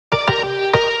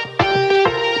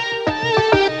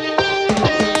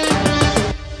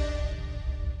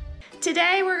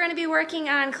working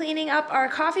on cleaning up our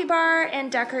coffee bar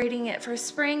and decorating it for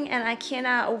spring, and I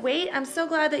cannot wait. I'm so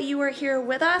glad that you are here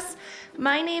with us.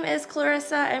 My name is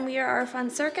Clarissa and we are Our Fun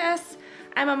Circus.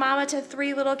 I'm a mama to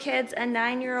 3 little kids, a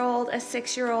 9-year-old, a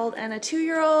 6-year-old, and a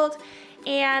 2-year-old.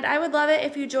 And I would love it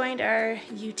if you joined our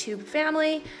YouTube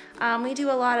family. We do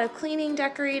a lot of cleaning,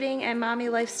 decorating, and mommy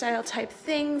lifestyle type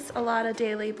things, a lot of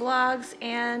daily blogs,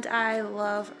 and I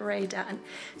love Ray Dunn.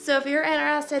 So if you're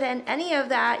interested in any of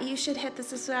that, you should hit the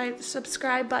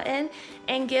subscribe button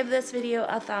and give this video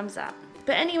a thumbs up.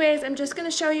 But anyways, I'm just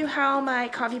gonna show you how my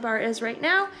coffee bar is right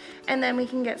now, and then we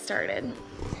can get started.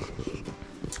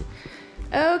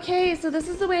 Okay, so this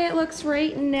is the way it looks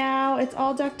right now. It's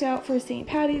all decked out for St.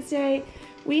 Patty's Day.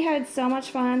 We had so much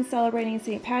fun celebrating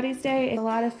St. Patty's Day. A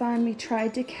lot of fun. We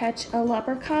tried to catch a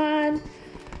leprechaun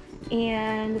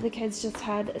and the kids just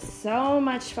had so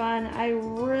much fun. I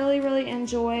really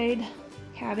enjoyed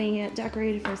having it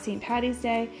decorated for St. Patty's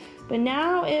Day. But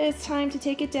now it is time to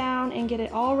take it down and get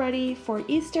it all ready for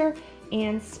Easter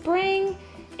and spring.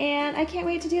 And I can't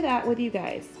wait to do that with you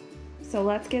guys. So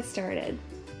let's get started.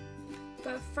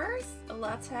 But first,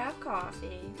 let's have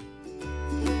coffee.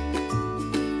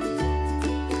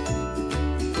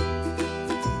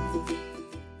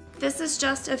 This is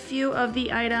just a few of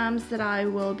the items that I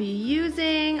will be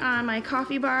using on my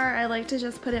coffee bar. I like to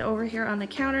just put it over here on the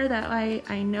counter, that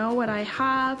I know what I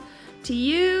have to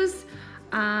use,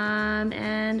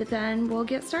 and then we'll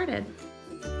get started.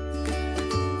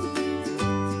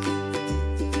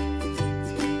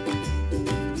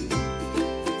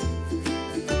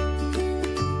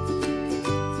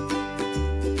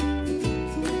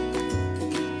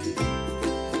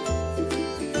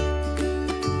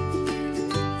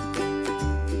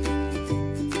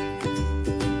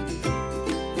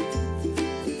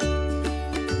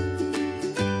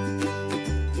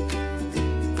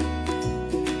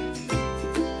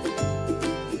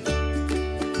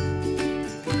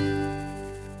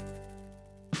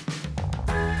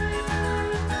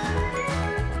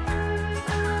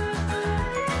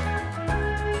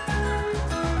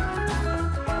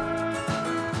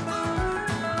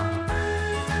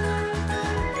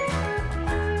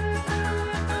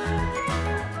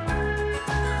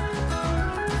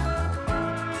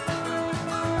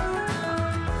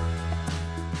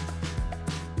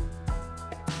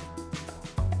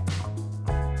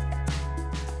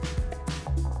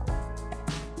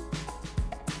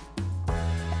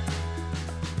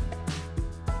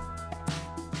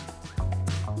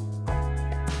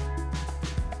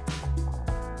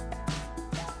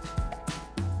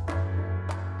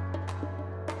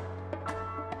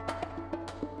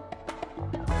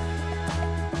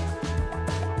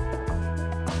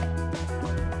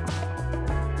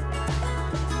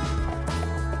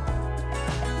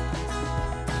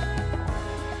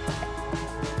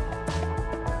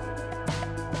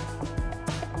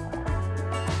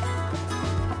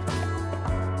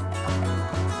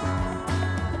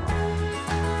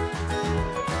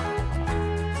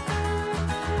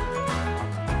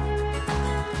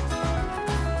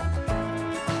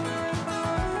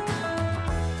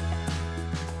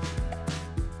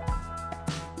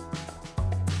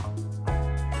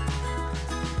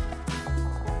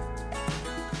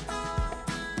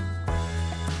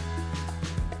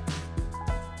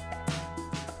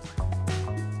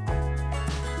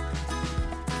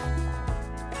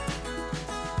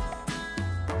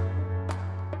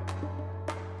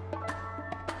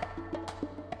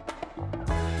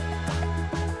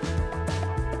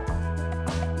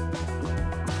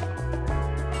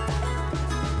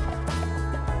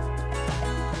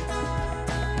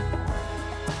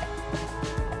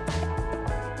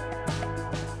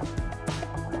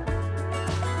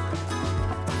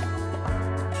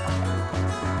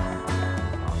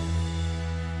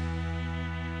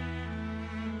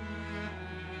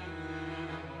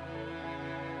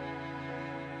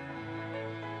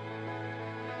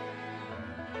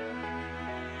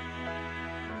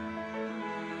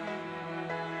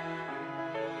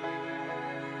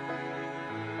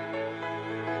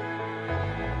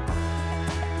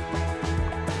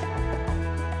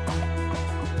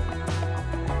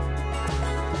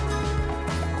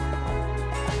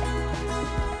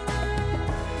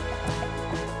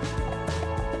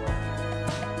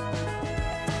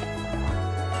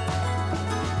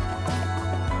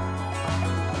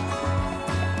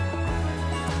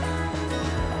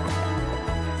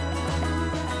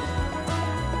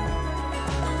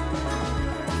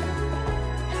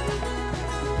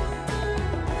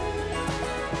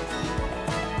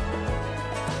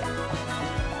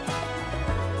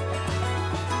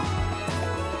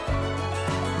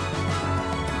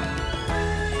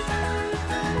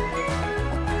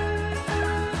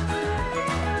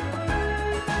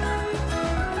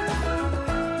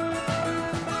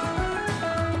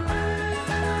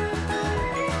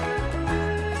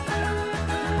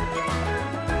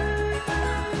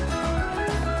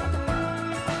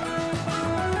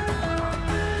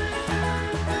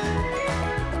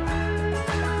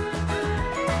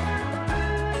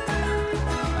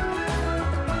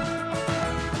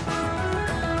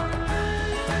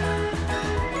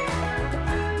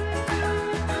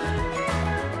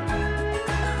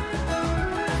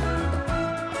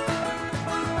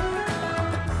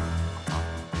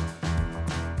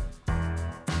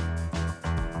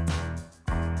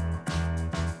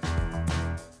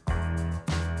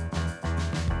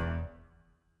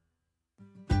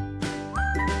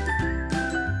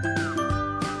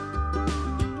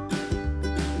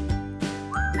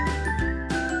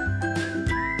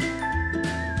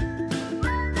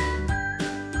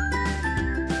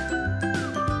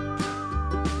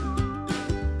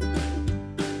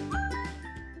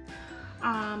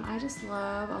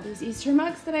 those Easter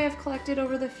mugs that I have collected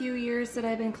over the few years that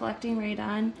I've been collecting Rae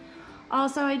Dunn.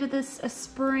 Also, I did this a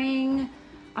spring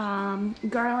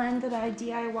garland that I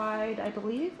DIY'd, I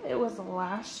believe it was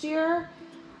last year.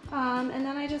 And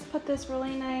then I just put this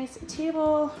really nice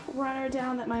table runner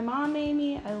down that my mom made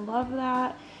me. I love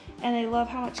that. And I love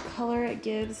how much color it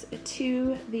gives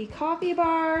to the coffee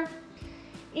bar.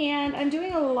 And I'm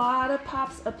doing a lot of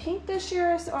pops of pink this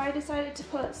year, so I decided to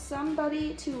put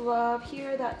Somebody to Love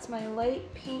here. That's my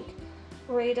light pink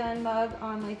Rae Dunn mug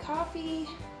on my coffee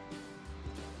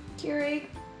Keurig.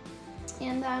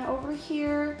 And then over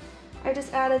here, I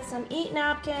just added some eat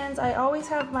napkins. I always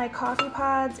have my coffee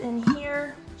pods in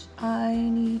here. I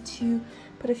need to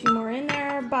put a few more in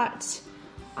there, but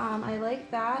I like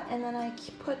that. And then I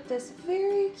put this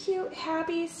very cute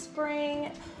Happy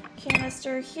Spring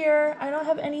canister here. I don't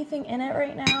have anything in it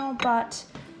right now, but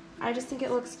I just think it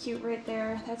looks cute right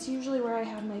there. That's usually where I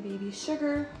have my baby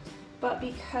sugar, but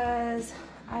because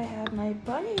I have my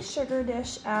bunny sugar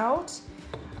dish out,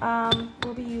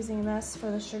 we'll be using this for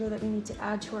the sugar that we need to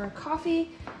add to our coffee.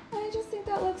 And I just think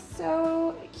that looks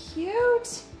so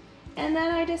cute. And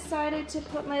then I decided to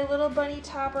put my little bunny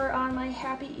topper on my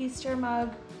Happy Easter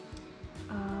mug.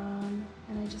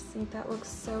 And I just think that looks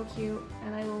so cute.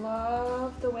 And I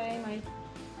love the way my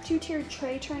two-tiered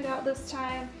tray turned out this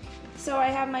time. So I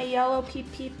have my yellow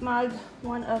Peep Peep mug,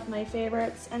 one of my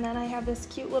favorites. And then I have this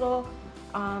cute little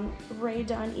Rae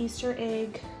Dunn Easter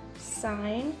egg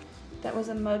sign that was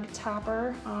a mug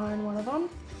topper on one of them.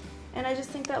 And I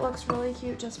just think that looks really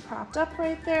cute just propped up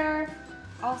right there.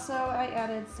 Also, I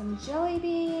added some jelly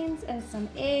beans and some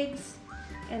eggs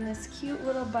and this cute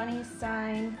little bunny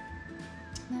sign.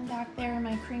 And then back there in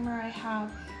my creamer, I have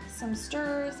some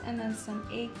stirs and then some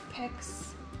egg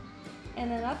picks. And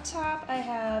then up top, I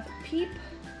have Peep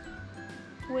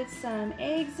with some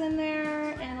eggs in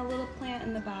there and a little plant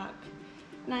in the back.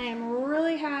 And I am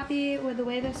really happy with the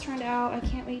way this turned out. I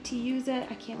can't wait to use it.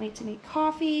 I can't wait to make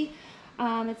coffee.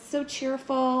 It's so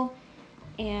cheerful.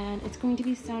 And it's going to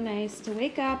be so nice to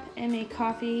wake up and make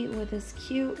coffee with this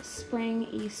cute spring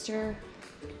Easter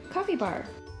coffee bar.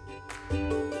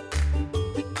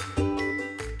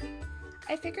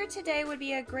 I figured today would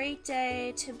be a great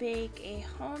day to bake a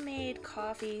homemade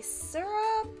coffee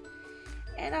syrup.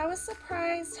 And I was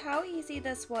surprised how easy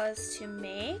this was to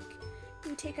make.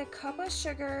 You take a cup of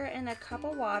sugar and a cup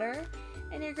of water,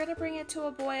 and you're going to bring it to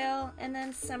a boil and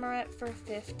then simmer it for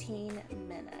 15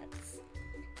 minutes.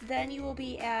 Then you will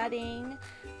be adding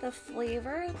the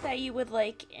flavor that you would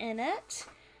like in it.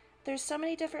 There's so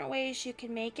many different ways you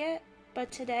can make it,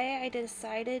 but today I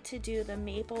decided to do the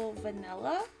maple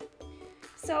vanilla.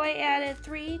 So I added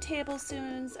 3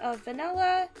 tablespoons of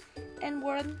vanilla and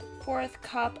 1/4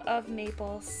 cup of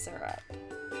maple syrup.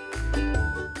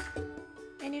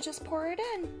 And you just pour it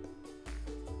in.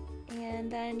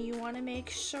 And then you want to make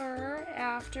sure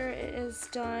after it is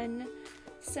done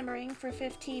simmering for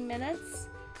 15 minutes,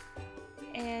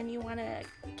 and you want to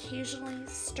occasionally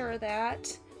stir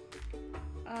that.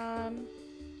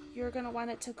 You're going to want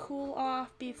it to cool off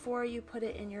before you put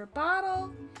it in your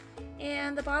bottle.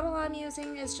 And the bottle I'm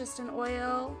using is just an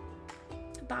oil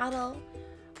bottle.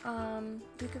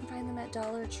 You can find them at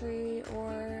Dollar Tree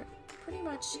or pretty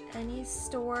much any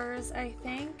stores, I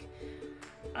think.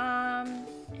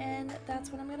 And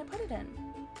that's what I'm going to put it in.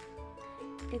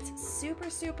 It's super,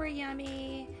 super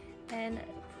yummy and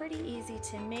pretty easy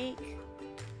to make.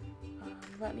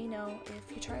 Let me know if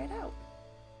you try it out.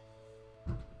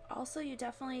 Also, you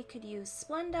definitely could use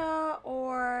Splenda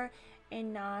or a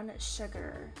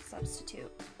non-sugar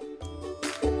substitute.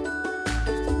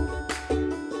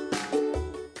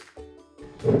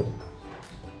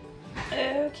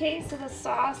 Okay, so the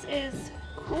sauce is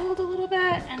cooled a little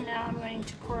bit, and now I'm going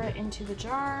to pour it into the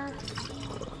jar.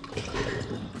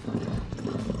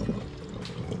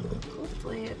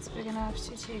 Hopefully it's big enough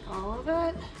to take all of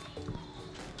it.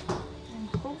 I'm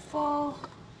hopeful.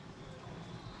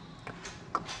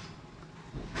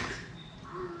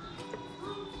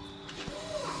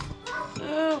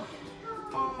 Oh,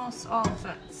 almost all of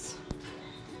it.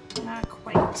 Not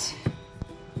quite.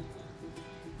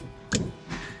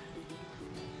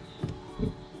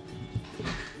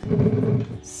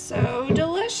 So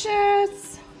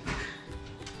delicious!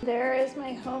 There is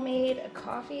my homemade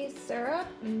coffee syrup,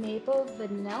 maple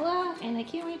vanilla, and I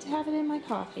can't wait to have it in my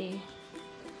coffee.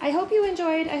 I hope you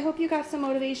enjoyed. I hope you got some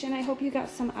motivation. I hope you got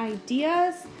some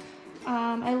ideas.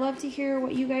 I love to hear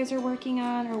what you guys are working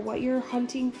on or what you're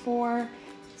hunting for.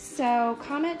 So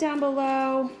comment down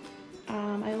below.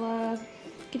 I love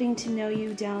getting to know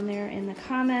you down there in the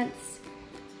comments.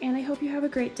 And I hope you have a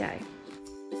great day.